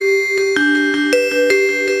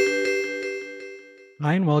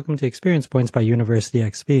Hi, and welcome to Experience Points by University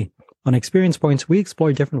XP. On Experience Points, we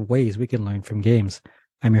explore different ways we can learn from games.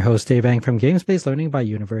 I'm your host, Dave Ang from Games-Based Learning by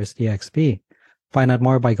University XP. Find out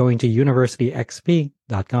more by going to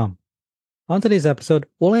universityxp.com. On today's episode,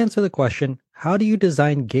 we'll answer the question, how do you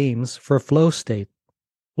design games for flow state?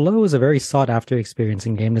 Flow is a very sought-after experience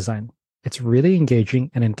in game design. It's really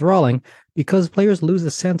engaging and enthralling because players lose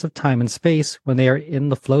a sense of time and space when they are in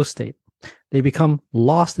the flow state. They become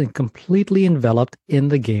lost and completely enveloped in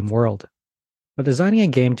the game world. But designing a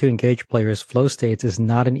game to engage players' flow states is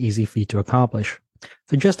not an easy feat to accomplish.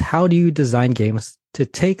 So just how do you design games to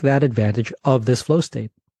take that advantage of this flow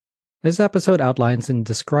state? This episode outlines and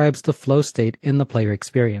describes the flow state in the player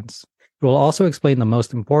experience. It will also explain the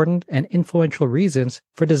most important and influential reasons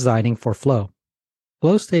for designing for flow.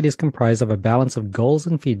 Flow state is comprised of a balance of goals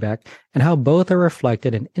and feedback and how both are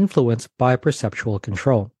reflected and influenced by perceptual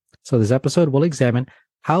control. So this episode will examine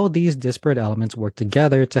how these disparate elements work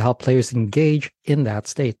together to help players engage in that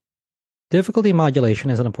state. Difficulty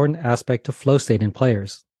modulation is an important aspect of flow state in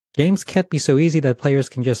players. Games can't be so easy that players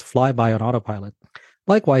can just fly by on autopilot.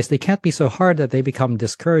 Likewise, they can't be so hard that they become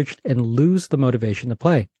discouraged and lose the motivation to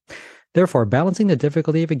play. Therefore, balancing the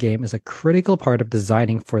difficulty of a game is a critical part of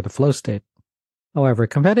designing for the flow state. However,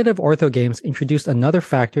 competitive ortho games introduced another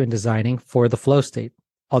factor in designing for the flow state: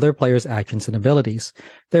 other players' actions and abilities.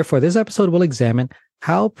 Therefore, this episode will examine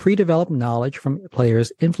how pre-developed knowledge from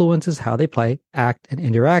players influences how they play, act, and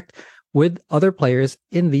interact with other players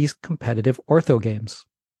in these competitive ortho games.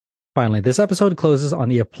 Finally, this episode closes on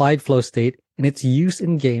the applied flow state and its use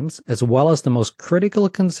in games, as well as the most critical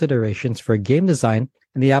considerations for game design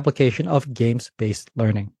and the application of games-based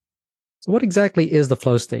learning. So what exactly is the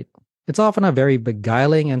flow state? It's often a very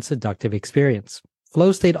beguiling and seductive experience.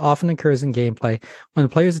 Flow state often occurs in gameplay when the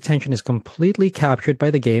player's attention is completely captured by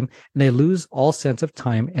the game and they lose all sense of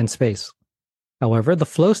time and space. However, the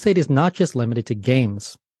flow state is not just limited to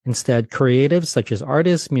games. Instead, creatives such as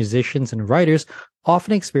artists, musicians, and writers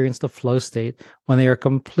often experience the flow state when they are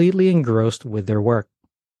completely engrossed with their work.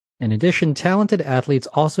 In addition, talented athletes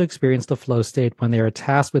also experience the flow state when they are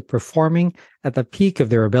tasked with performing at the peak of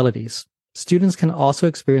their abilities. Students can also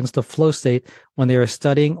experience the flow state when they are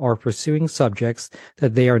studying or pursuing subjects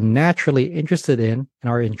that they are naturally interested in and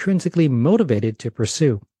are intrinsically motivated to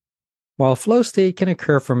pursue. While flow state can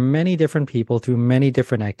occur for many different people through many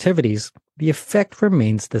different activities, the effect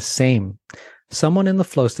remains the same. Someone in the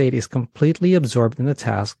flow state is completely absorbed in the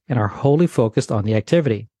task and are wholly focused on the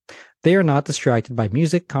activity. They are not distracted by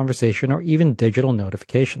music, conversation, or even digital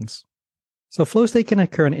notifications. So flow state can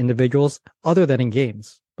occur in individuals other than in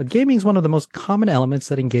games. But gaming is one of the most common elements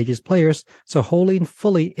that engages players so wholly and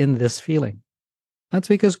fully in this feeling. That's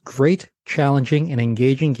because great, challenging, and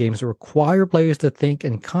engaging games require players to think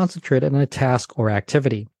and concentrate on a task or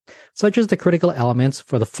activity, such as the critical elements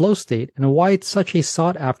for the flow state and why it's such a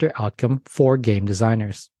sought-after outcome for game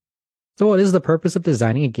designers. So what is the purpose of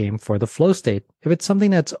designing a game for the flow state if it's something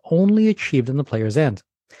that's only achieved in the player's end?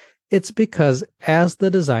 It's because, as the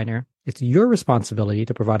designer, it's your responsibility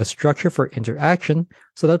to provide a structure for interaction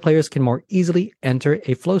so that players can more easily enter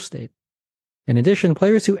a flow state. In addition,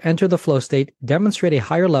 players who enter the flow state demonstrate a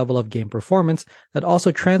higher level of game performance that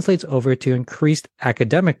also translates over to increased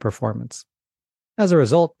academic performance. As a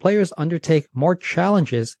result, players undertake more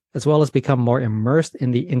challenges as well as become more immersed in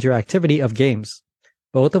the interactivity of games,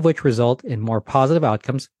 both of which result in more positive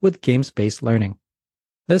outcomes with games-based learning.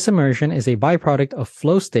 This immersion is a byproduct of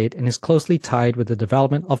flow state and is closely tied with the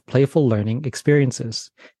development of playful learning experiences,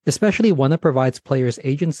 especially one that provides players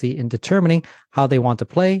agency in determining how they want to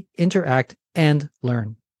play, interact, and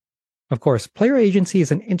learn. Of course, player agency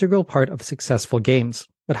is an integral part of successful games,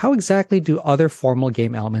 but how exactly do other formal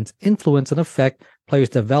game elements influence and affect players'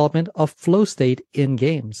 development of flow state in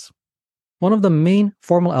games? One of the main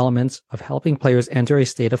formal elements of helping players enter a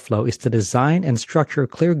state of flow is to design and structure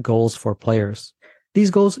clear goals for players. These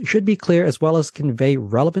goals should be clear as well as convey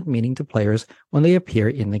relevant meaning to players when they appear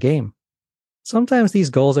in the game. Sometimes these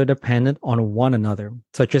goals are dependent on one another,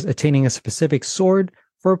 such as attaining a specific sword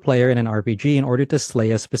for a player in an RPG in order to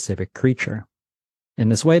slay a specific creature. In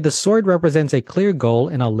this way, the sword represents a clear goal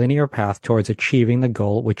in a linear path towards achieving the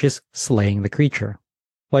goal, which is slaying the creature.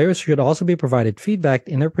 Players should also be provided feedback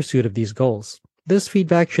in their pursuit of these goals. This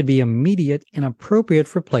feedback should be immediate and appropriate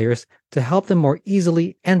for players to help them more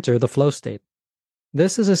easily enter the flow state.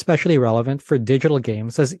 This is especially relevant for digital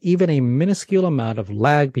games, as even a minuscule amount of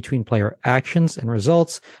lag between player actions and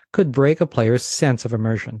results could break a player's sense of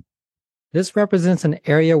immersion. This represents an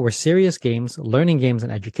area where serious games, learning games,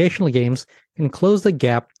 and educational games can close the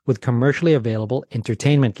gap with commercially available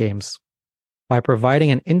entertainment games. By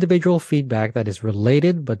providing an individual feedback that is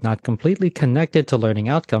related but not completely connected to learning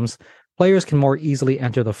outcomes, players can more easily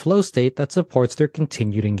enter the flow state that supports their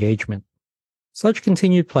continued engagement. Such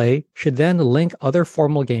continued play should then link other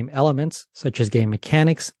formal game elements, such as game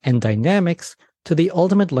mechanics and dynamics, to the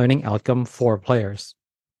ultimate learning outcome for players.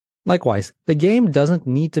 Likewise, the game doesn't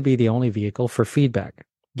need to be the only vehicle for feedback.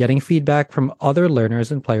 Getting feedback from other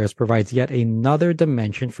learners and players provides yet another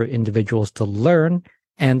dimension for individuals to learn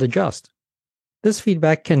and adjust. This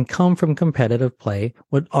feedback can come from competitive play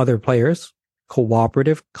with other players,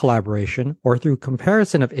 cooperative collaboration, or through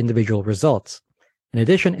comparison of individual results. In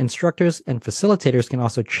addition, instructors and facilitators can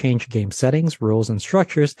also change game settings, rules, and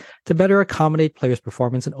structures to better accommodate players'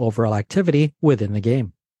 performance and overall activity within the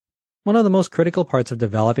game. One of the most critical parts of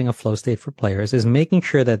developing a flow state for players is making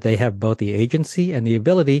sure that they have both the agency and the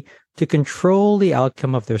ability to control the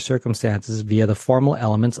outcome of their circumstances via the formal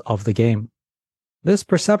elements of the game. This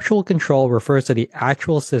perceptual control refers to the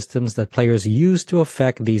actual systems that players use to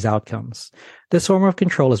affect these outcomes. This form of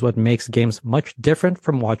control is what makes games much different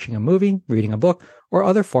from watching a movie, reading a book, or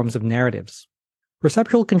other forms of narratives.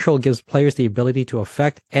 Perceptual control gives players the ability to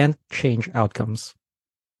affect and change outcomes.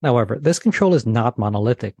 However, this control is not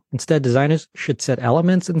monolithic. Instead, designers should set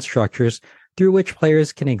elements and structures through which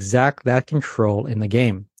players can exact that control in the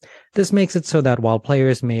game. This makes it so that while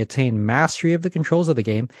players may attain mastery of the controls of the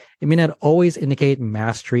game, it may not always indicate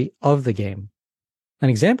mastery of the game. An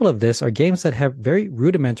example of this are games that have very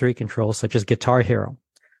rudimentary controls such as Guitar Hero.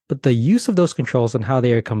 But the use of those controls and how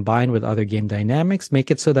they are combined with other game dynamics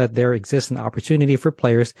make it so that there exists an opportunity for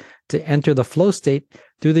players to enter the flow state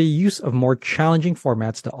through the use of more challenging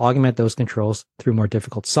formats to augment those controls through more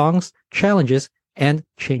difficult songs, challenges, and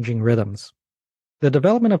changing rhythms. The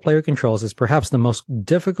development of player controls is perhaps the most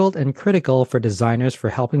difficult and critical for designers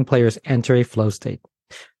for helping players enter a flow state.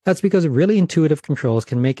 That's because really intuitive controls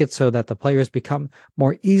can make it so that the players become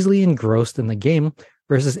more easily engrossed in the game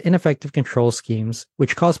versus ineffective control schemes,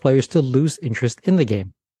 which cause players to lose interest in the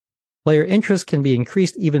game. Player interest can be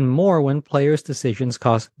increased even more when players' decisions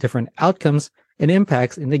cause different outcomes and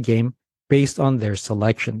impacts in the game based on their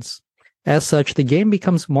selections. As such, the game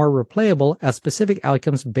becomes more replayable as specific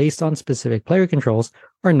outcomes based on specific player controls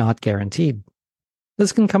are not guaranteed.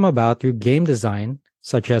 This can come about through game design,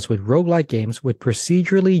 such as with roguelike games with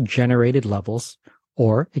procedurally generated levels,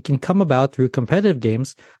 or it can come about through competitive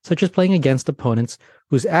games, such as playing against opponents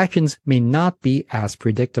whose actions may not be as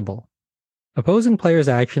predictable. Opposing players'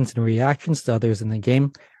 actions and reactions to others in the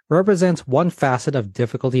game represents one facet of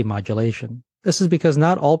difficulty modulation. This is because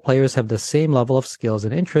not all players have the same level of skills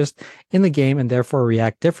and interest in the game and therefore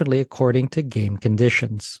react differently according to game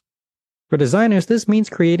conditions. For designers, this means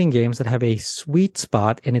creating games that have a sweet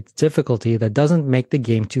spot in its difficulty that doesn't make the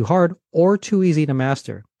game too hard or too easy to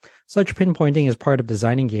master. Such pinpointing is part of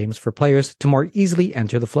designing games for players to more easily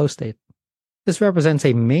enter the flow state. This represents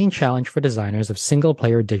a main challenge for designers of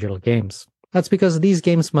single-player digital games. That's because these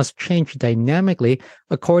games must change dynamically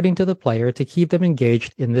according to the player to keep them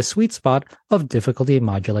engaged in the sweet spot of difficulty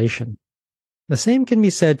modulation. The same can be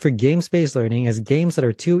said for games-based learning, as games that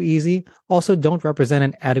are too easy also don't represent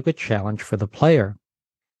an adequate challenge for the player.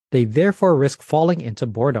 They therefore risk falling into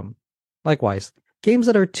boredom. Likewise, games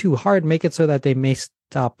that are too hard make it so that they may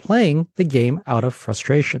stop playing the game out of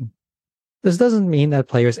frustration. This doesn't mean that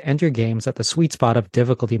players enter games at the sweet spot of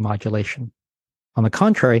difficulty modulation. On the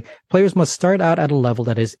contrary, players must start out at a level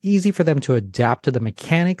that is easy for them to adapt to the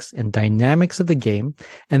mechanics and dynamics of the game,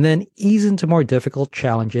 and then ease into more difficult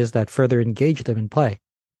challenges that further engage them in play.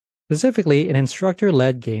 Specifically, in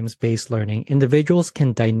instructor-led games-based learning, individuals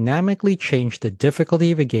can dynamically change the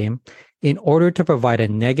difficulty of a game in order to provide a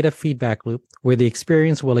negative feedback loop where the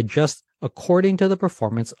experience will adjust according to the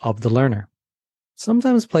performance of the learner.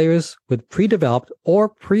 Sometimes players with pre-developed or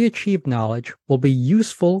pre-achieved knowledge will be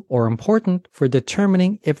useful or important for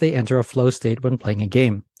determining if they enter a flow state when playing a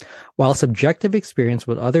game. While subjective experience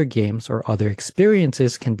with other games or other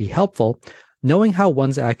experiences can be helpful, knowing how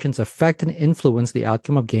one's actions affect and influence the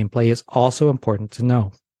outcome of gameplay is also important to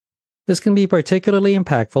know. This can be particularly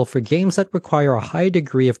impactful for games that require a high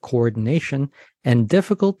degree of coordination and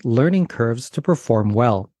difficult learning curves to perform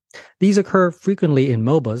well. These occur frequently in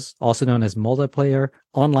MOBAs, also known as multiplayer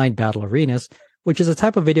online battle arenas, which is a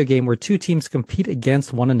type of video game where two teams compete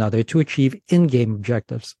against one another to achieve in-game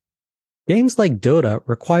objectives. Games like Dota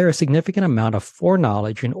require a significant amount of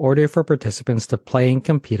foreknowledge in order for participants to play and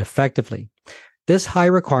compete effectively. This high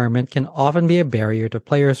requirement can often be a barrier to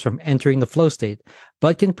players from entering the flow state,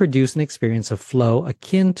 but can produce an experience of flow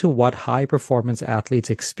akin to what high-performance athletes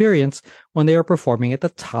experience when they are performing at the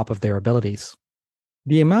top of their abilities.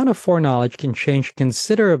 The amount of foreknowledge can change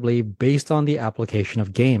considerably based on the application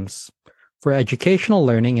of games. For educational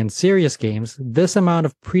learning and serious games, this amount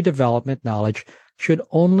of pre-development knowledge should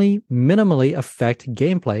only minimally affect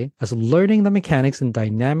gameplay, as learning the mechanics and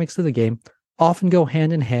dynamics of the game often go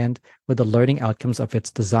hand in hand with the learning outcomes of its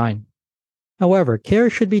design. However, care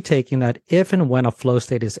should be taken that if and when a flow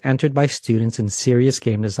state is entered by students in serious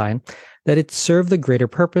game design, that it serve the greater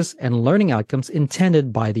purpose and learning outcomes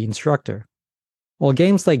intended by the instructor. While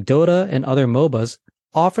games like Dota and other MOBAs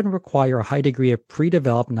often require a high degree of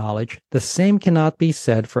pre-developed knowledge, the same cannot be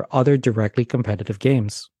said for other directly competitive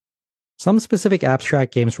games. Some specific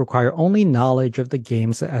abstract games require only knowledge of the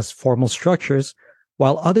games as formal structures,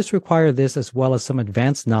 while others require this as well as some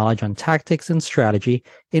advanced knowledge on tactics and strategy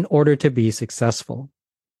in order to be successful.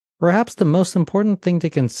 Perhaps the most important thing to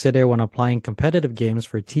consider when applying competitive games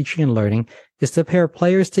for teaching and learning is to pair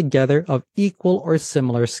players together of equal or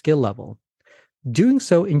similar skill level. Doing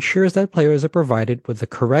so ensures that players are provided with the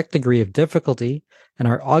correct degree of difficulty and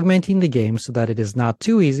are augmenting the game so that it is not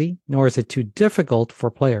too easy, nor is it too difficult for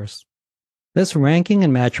players. This ranking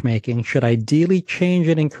and matchmaking should ideally change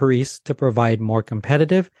and increase to provide more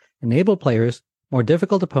competitive, enable players more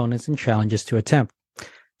difficult opponents and challenges to attempt.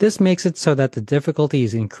 This makes it so that the difficulty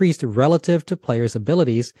is increased relative to players'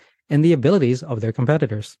 abilities and the abilities of their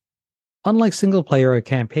competitors. Unlike single-player or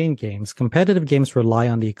campaign games, competitive games rely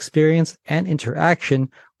on the experience and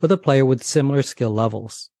interaction with a player with similar skill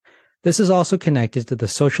levels. This is also connected to the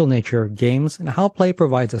social nature of games and how play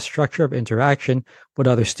provides a structure of interaction with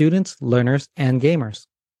other students, learners, and gamers.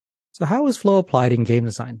 So how is flow applied in game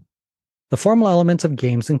design? The formal elements of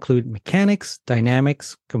games include mechanics,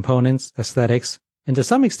 dynamics, components, aesthetics, and to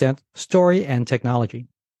some extent, story and technology.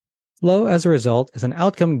 Flow, as a result, is an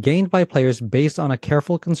outcome gained by players based on a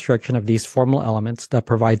careful construction of these formal elements that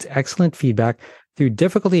provides excellent feedback through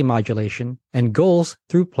difficulty modulation and goals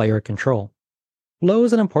through player control. Flow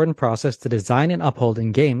is an important process to design and uphold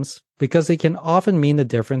in games because it can often mean the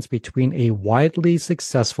difference between a widely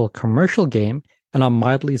successful commercial game and a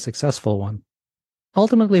mildly successful one.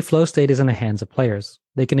 Ultimately, flow state is in the hands of players.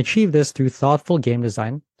 They can achieve this through thoughtful game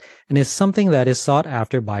design and is something that is sought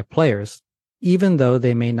after by players, even though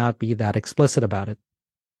they may not be that explicit about it.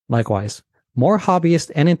 Likewise, more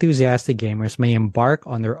hobbyist and enthusiastic gamers may embark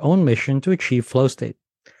on their own mission to achieve flow state.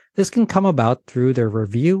 This can come about through their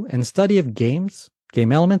review and study of games,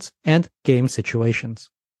 game elements, and game situations.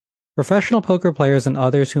 Professional poker players and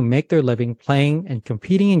others who make their living playing and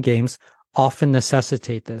competing in games often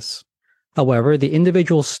necessitate this. However, the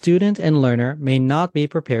individual student and learner may not be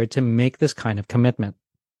prepared to make this kind of commitment.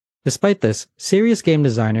 Despite this, serious game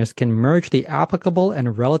designers can merge the applicable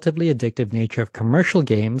and relatively addictive nature of commercial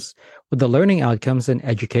games with the learning outcomes and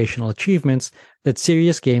educational achievements that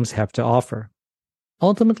serious games have to offer.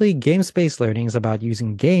 Ultimately, games-based learning is about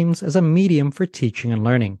using games as a medium for teaching and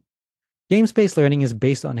learning. Games-based learning is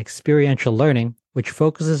based on experiential learning, which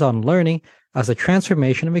focuses on learning as a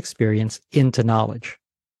transformation of experience into knowledge.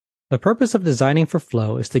 The purpose of designing for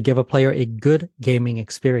flow is to give a player a good gaming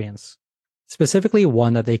experience, specifically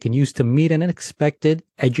one that they can use to meet an expected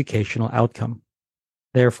educational outcome.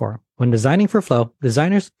 Therefore, when designing for flow,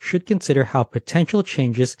 designers should consider how potential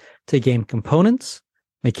changes to game components,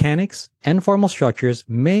 mechanics, and formal structures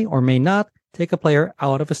may or may not take a player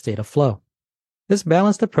out of a state of flow. This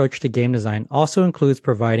balanced approach to game design also includes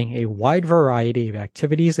providing a wide variety of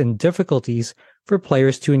activities and difficulties for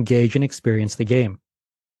players to engage and experience the game.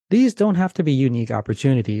 These don't have to be unique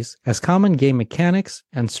opportunities, as common game mechanics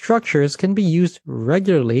and structures can be used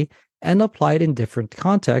regularly and applied in different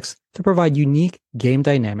contexts to provide unique game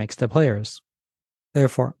dynamics to players.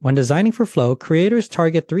 Therefore, when designing for flow, creators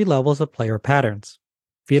target 3 levels of player patterns: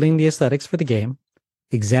 feeling the aesthetics for the game,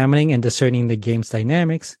 examining and discerning the game's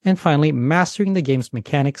dynamics, and finally, mastering the game's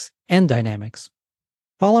mechanics and dynamics.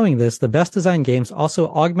 Following this, the best designed games also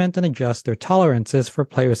augment and adjust their tolerances for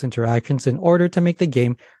players' interactions in order to make the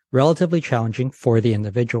game relatively challenging for the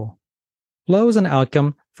individual. Flow is an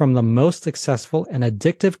outcome from the most successful and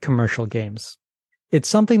addictive commercial games. It's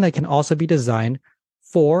something that can also be designed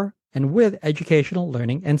for and with educational,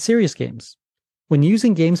 learning, and serious games. When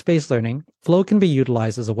using games-based learning, flow can be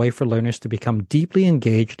utilized as a way for learners to become deeply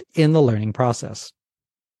engaged in the learning process.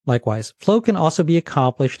 Likewise, flow can also be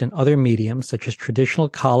accomplished in other mediums such as traditional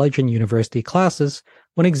college and university classes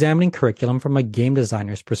when examining curriculum from a game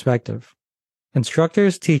designer's perspective.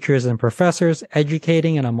 Instructors, teachers, and professors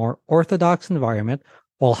educating in a more orthodox environment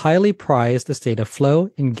will highly prize the state of flow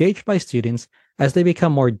engaged by students as they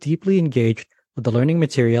become more deeply engaged with the learning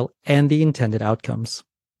material and the intended outcomes.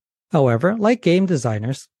 However, like game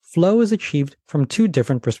designers, flow is achieved from 2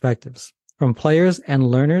 different perspectives: from players and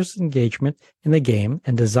learners' engagement in the game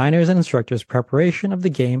and designers and instructors' preparation of the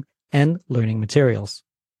game and learning materials.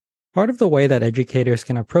 Part of the way that educators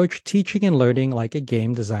can approach teaching and learning like a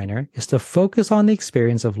game designer is to focus on the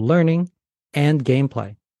experience of learning and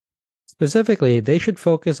gameplay. Specifically, they should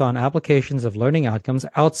focus on applications of learning outcomes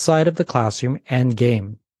outside of the classroom and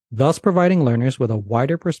game, thus providing learners with a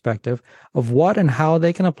wider perspective of what and how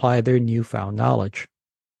they can apply their newfound knowledge.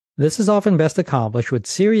 This is often best accomplished with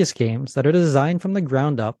serious games that are designed from the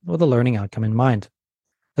ground up with a learning outcome in mind.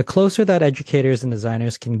 The closer that educators and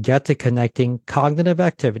designers can get to connecting cognitive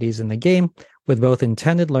activities in the game with both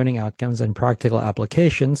intended learning outcomes and practical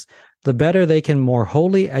applications, the better they can more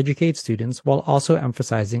wholly educate students while also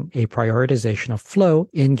emphasizing a prioritization of flow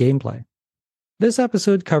in gameplay. This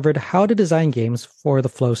episode covered how to design games for the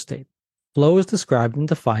flow state. Flow is described and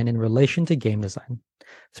defined in relation to game design.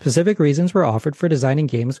 Specific reasons were offered for designing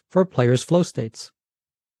games for players' flow states.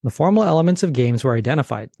 The formal elements of games were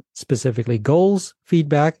identified, specifically goals,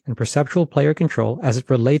 feedback, and perceptual player control as it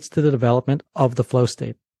relates to the development of the flow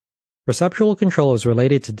state. Perceptual control is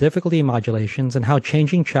related to difficulty modulations and how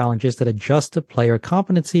changing challenges that adjust to player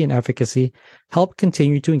competency and efficacy help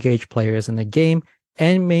continue to engage players in the game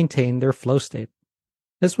and maintain their flow state.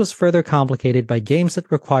 This was further complicated by games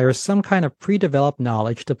that require some kind of pre-developed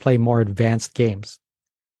knowledge to play more advanced games.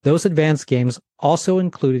 Those advanced games also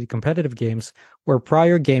included competitive games where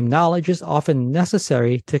prior game knowledge is often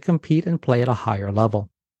necessary to compete and play at a higher level.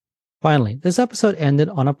 Finally, this episode ended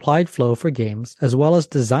on applied flow for games as well as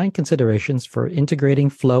design considerations for integrating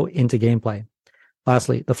flow into gameplay.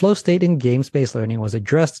 Lastly, the flow state in games-based learning was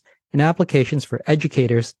addressed in applications for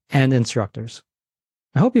educators and instructors.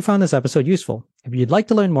 I hope you found this episode useful. If you'd like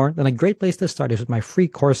to learn more, then a great place to start is with my free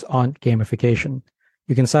course on gamification.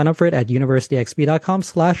 You can sign up for it at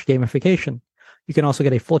universityxp.com/gamification. You can also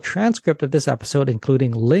get a full transcript of this episode,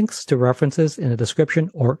 including links to references in the description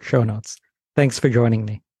or show notes. Thanks for joining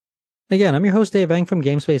me. Again, I'm your host, Dave Eng from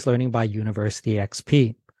Games-Based Learning by University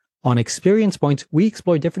XP. On Experience Points, we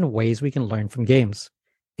explore different ways we can learn from games.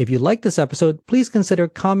 If you like this episode, please consider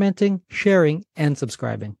commenting, sharing, and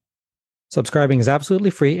subscribing. Subscribing is absolutely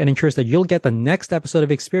free and ensures that you'll get the next episode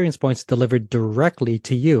of Experience Points delivered directly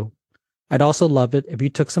to you. I'd also love it if you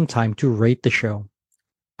took some time to rate the show.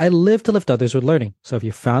 I live to lift others with learning, so if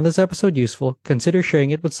you found this episode useful, consider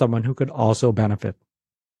sharing it with someone who could also benefit.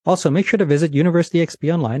 Also, make sure to visit University XP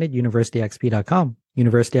online at universityxp.com.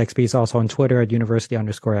 University XP is also on Twitter at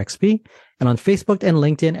university_XP and on Facebook and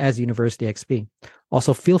LinkedIn as University XP.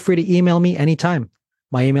 Also, feel free to email me anytime.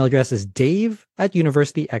 My email address is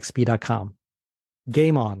dave@universityxp.com.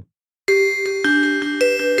 Game on.